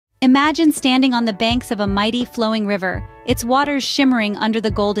Imagine standing on the banks of a mighty flowing river, its waters shimmering under the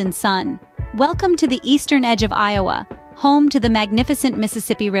golden sun. Welcome to the eastern edge of Iowa, home to the magnificent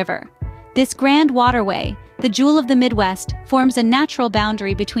Mississippi River. This grand waterway, the jewel of the Midwest, forms a natural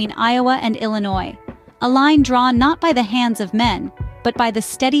boundary between Iowa and Illinois, a line drawn not by the hands of men, but by the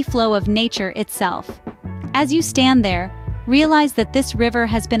steady flow of nature itself. As you stand there, realize that this river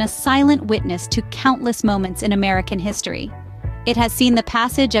has been a silent witness to countless moments in American history. It has seen the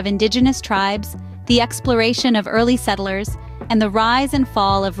passage of indigenous tribes, the exploration of early settlers, and the rise and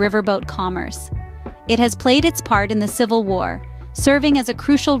fall of riverboat commerce. It has played its part in the Civil War, serving as a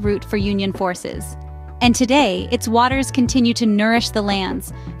crucial route for Union forces. And today, its waters continue to nourish the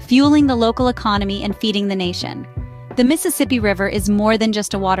lands, fueling the local economy and feeding the nation. The Mississippi River is more than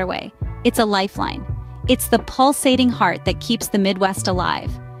just a waterway. It's a lifeline. It's the pulsating heart that keeps the Midwest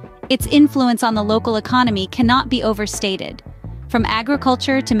alive. Its influence on the local economy cannot be overstated. From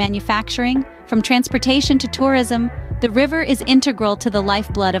agriculture to manufacturing, from transportation to tourism, the river is integral to the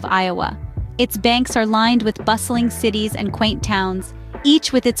lifeblood of Iowa. Its banks are lined with bustling cities and quaint towns,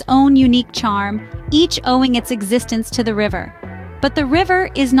 each with its own unique charm, each owing its existence to the river. But the river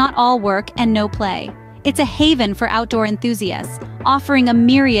is not all work and no play. It's a haven for outdoor enthusiasts, offering a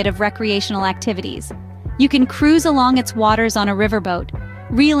myriad of recreational activities. You can cruise along its waters on a riverboat,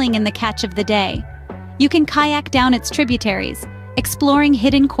 reeling in the catch of the day. You can kayak down its tributaries, exploring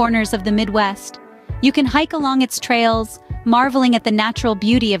hidden corners of the Midwest. You can hike along its trails, marveling at the natural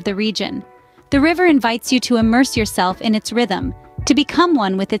beauty of the region. The river invites you to immerse yourself in its rhythm, to become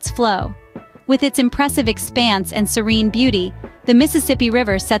one with its flow. With its impressive expanse and serene beauty, the Mississippi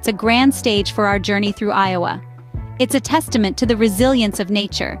River sets a grand stage for our journey through Iowa. It's a testament to the resilience of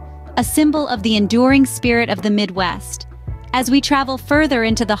nature, a symbol of the enduring spirit of the Midwest. As we travel further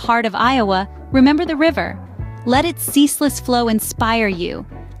into the heart of Iowa, remember the river. Let its ceaseless flow inspire you.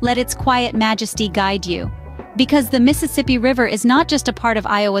 Let its quiet majesty guide you. Because the Mississippi River is not just a part of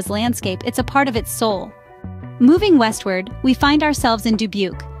Iowa's landscape, it's a part of its soul. Moving westward, we find ourselves in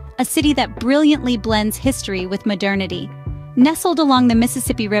Dubuque, a city that brilliantly blends history with modernity. Nestled along the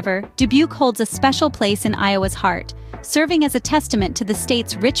Mississippi River, Dubuque holds a special place in Iowa's heart, serving as a testament to the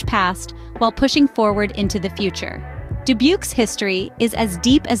state's rich past while pushing forward into the future. Dubuque's history is as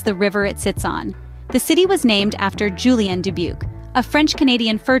deep as the river it sits on. The city was named after Julien Dubuque, a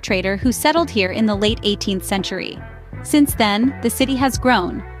French-Canadian fur trader who settled here in the late 18th century. Since then, the city has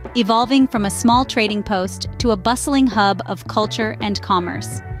grown, evolving from a small trading post to a bustling hub of culture and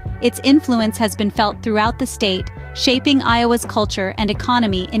commerce. Its influence has been felt throughout the state, shaping Iowa's culture and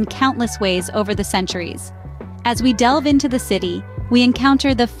economy in countless ways over the centuries. As we delve into the city, we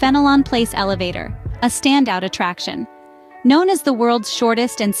encounter the Fenelon Place elevator, a standout attraction. Known as the world's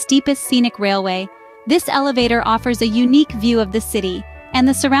shortest and steepest scenic railway, this elevator offers a unique view of the city and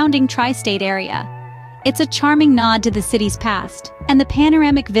the surrounding tri-state area. It's a charming nod to the city's past, and the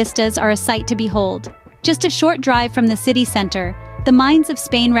panoramic vistas are a sight to behold. Just a short drive from the city center, the Mines of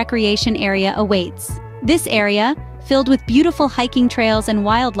Spain recreation area awaits. This area, filled with beautiful hiking trails and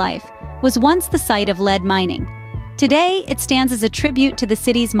wildlife, was once the site of lead mining. Today, it stands as a tribute to the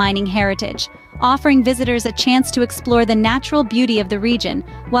city's mining heritage, offering visitors a chance to explore the natural beauty of the region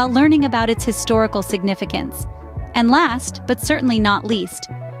while learning about its historical significance. And last, but certainly not least,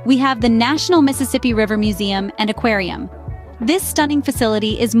 we have the National Mississippi River Museum and Aquarium. This stunning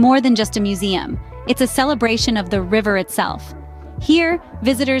facility is more than just a museum. It's a celebration of the river itself. Here,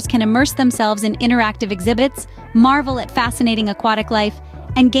 visitors can immerse themselves in interactive exhibits, marvel at fascinating aquatic life,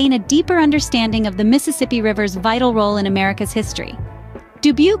 and gain a deeper understanding of the Mississippi River's vital role in America's history.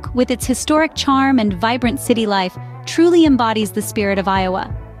 Dubuque, with its historic charm and vibrant city life, truly embodies the spirit of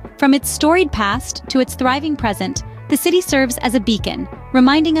Iowa. From its storied past to its thriving present, the city serves as a beacon,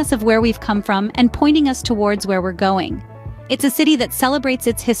 reminding us of where we've come from and pointing us towards where we're going. It's a city that celebrates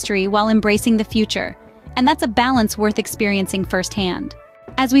its history while embracing the future, and that's a balance worth experiencing firsthand.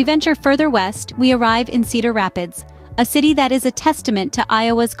 As we venture further west, we arrive in Cedar Rapids, a city that is a testament to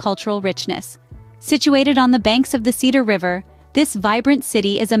Iowa's cultural richness. Situated on the banks of the Cedar River, this vibrant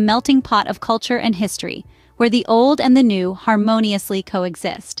city is a melting pot of culture and history, where the old and the new harmoniously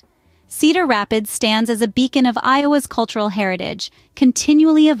coexist. Cedar Rapids stands as a beacon of Iowa's cultural heritage,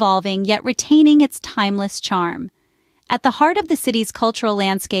 continually evolving yet retaining its timeless charm. At the heart of the city's cultural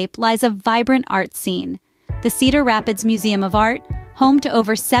landscape lies a vibrant art scene. The Cedar Rapids Museum of Art, home to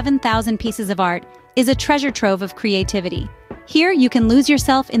over 7,000 pieces of art, is a treasure trove of creativity. Here you can lose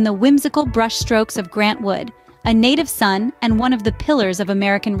yourself in the whimsical brushstrokes of Grant Wood, a native son and one of the pillars of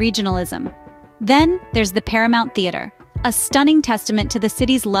American regionalism. Then there's the Paramount Theater, a stunning testament to the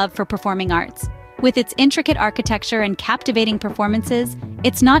city's love for performing arts. With its intricate architecture and captivating performances,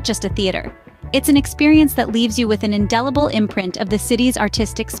 it's not just a theater. It's an experience that leaves you with an indelible imprint of the city's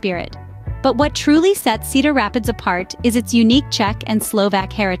artistic spirit. But what truly sets Cedar Rapids apart is its unique Czech and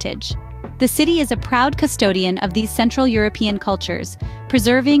Slovak heritage. The city is a proud custodian of these Central European cultures,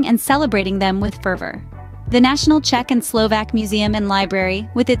 preserving and celebrating them with fervor. The National Czech and Slovak Museum and Library,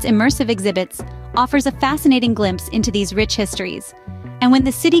 with its immersive exhibits, offers a fascinating glimpse into these rich histories. And when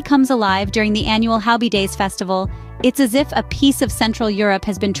the city comes alive during the annual Hobby Days festival, it's as if a piece of Central Europe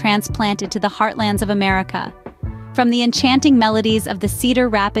has been transplanted to the heartlands of America. From the enchanting melodies of the Cedar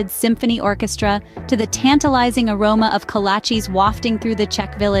Rapids Symphony Orchestra to the tantalizing aroma of kolaches wafting through the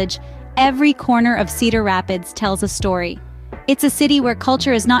Czech village, every corner of Cedar Rapids tells a story. It's a city where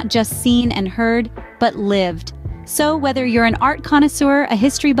culture is not just seen and heard, but lived. So whether you're an art connoisseur, a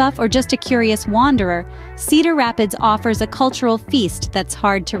history buff, or just a curious wanderer, Cedar Rapids offers a cultural feast that's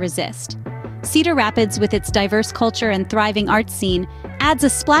hard to resist. Cedar Rapids, with its diverse culture and thriving art scene, adds a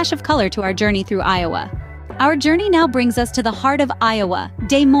splash of color to our journey through Iowa. Our journey now brings us to the heart of Iowa,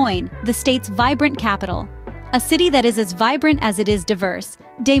 Des Moines, the state's vibrant capital. A city that is as vibrant as it is diverse,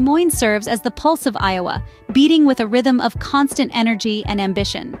 Des Moines serves as the pulse of Iowa, beating with a rhythm of constant energy and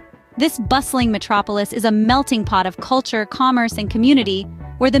ambition. This bustling metropolis is a melting pot of culture, commerce, and community,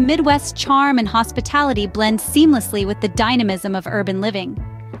 where the Midwest's charm and hospitality blend seamlessly with the dynamism of urban living.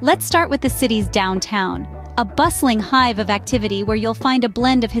 Let's start with the city's downtown, a bustling hive of activity where you'll find a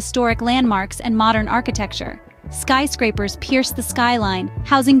blend of historic landmarks and modern architecture. Skyscrapers pierce the skyline,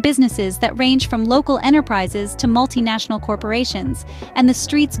 housing businesses that range from local enterprises to multinational corporations, and the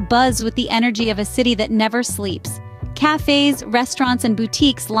streets buzz with the energy of a city that never sleeps. Cafes, restaurants, and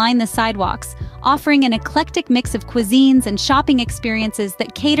boutiques line the sidewalks, offering an eclectic mix of cuisines and shopping experiences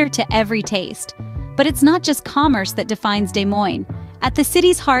that cater to every taste. But it's not just commerce that defines Des Moines. At the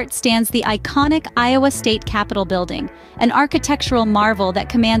city's heart stands the iconic Iowa State Capitol building, an architectural marvel that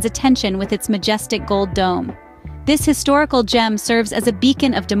commands attention with its majestic gold dome. This historical gem serves as a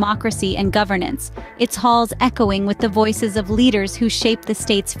beacon of democracy and governance, its halls echoing with the voices of leaders who shape the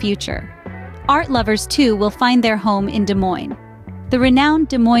state's future. Art lovers, too, will find their home in Des Moines. The renowned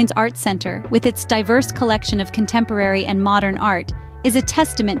Des Moines Art Center, with its diverse collection of contemporary and modern art, is a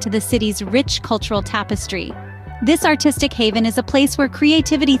testament to the city's rich cultural tapestry. This artistic haven is a place where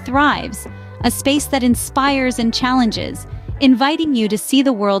creativity thrives, a space that inspires and challenges, inviting you to see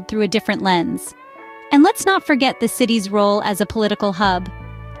the world through a different lens. And let's not forget the city's role as a political hub.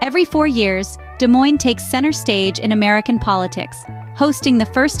 Every 4 years, Des Moines takes center stage in American politics, hosting the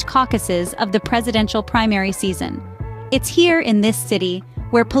first caucuses of the presidential primary season. It's here in this city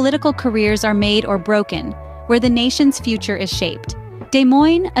where political careers are made or broken, where the nation's future is shaped. Des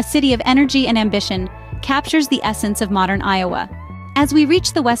Moines, a city of energy and ambition, captures the essence of modern Iowa. As we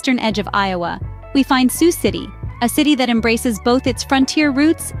reach the western edge of Iowa, we find Sioux City, a city that embraces both its frontier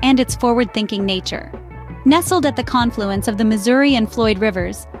roots and its forward-thinking nature. Nestled at the confluence of the Missouri and Floyd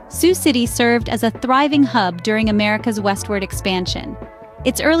Rivers, Sioux City served as a thriving hub during America's westward expansion.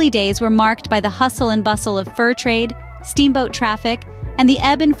 Its early days were marked by the hustle and bustle of fur trade, steamboat traffic, and the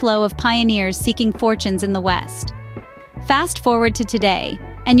ebb and flow of pioneers seeking fortunes in the West. Fast forward to today,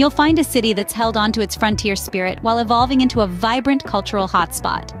 and you'll find a city that's held onto its frontier spirit while evolving into a vibrant cultural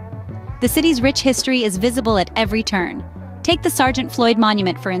hotspot. The city's rich history is visible at every turn. Take the Sergeant Floyd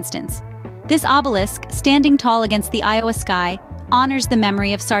Monument, for instance. This obelisk, standing tall against the Iowa sky, honors the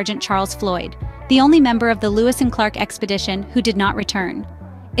memory of Sergeant Charles Floyd, the only member of the Lewis and Clark expedition who did not return.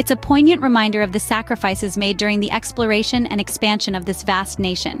 It's a poignant reminder of the sacrifices made during the exploration and expansion of this vast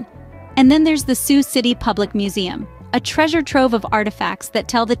nation. And then there's the Sioux City Public Museum, a treasure trove of artifacts that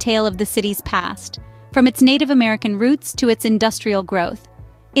tell the tale of the city's past, from its Native American roots to its industrial growth.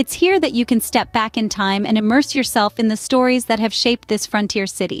 It's here that you can step back in time and immerse yourself in the stories that have shaped this frontier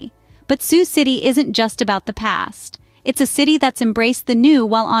city. But Sioux City isn't just about the past. It's a city that's embraced the new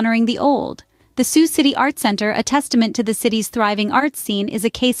while honoring the old. The Sioux City Art Center, a testament to the city's thriving art scene, is a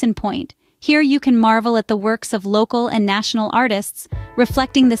case in point. Here you can marvel at the works of local and national artists,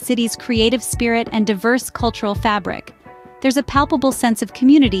 reflecting the city's creative spirit and diverse cultural fabric. There's a palpable sense of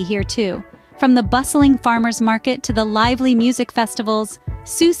community here too. From the bustling farmers market to the lively music festivals,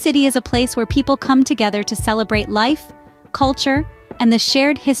 Sioux City is a place where people come together to celebrate life, culture, and the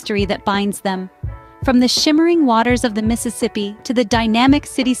shared history that binds them. From the shimmering waters of the Mississippi to the dynamic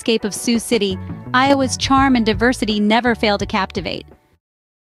cityscape of Sioux City, Iowa's charm and diversity never fail to captivate.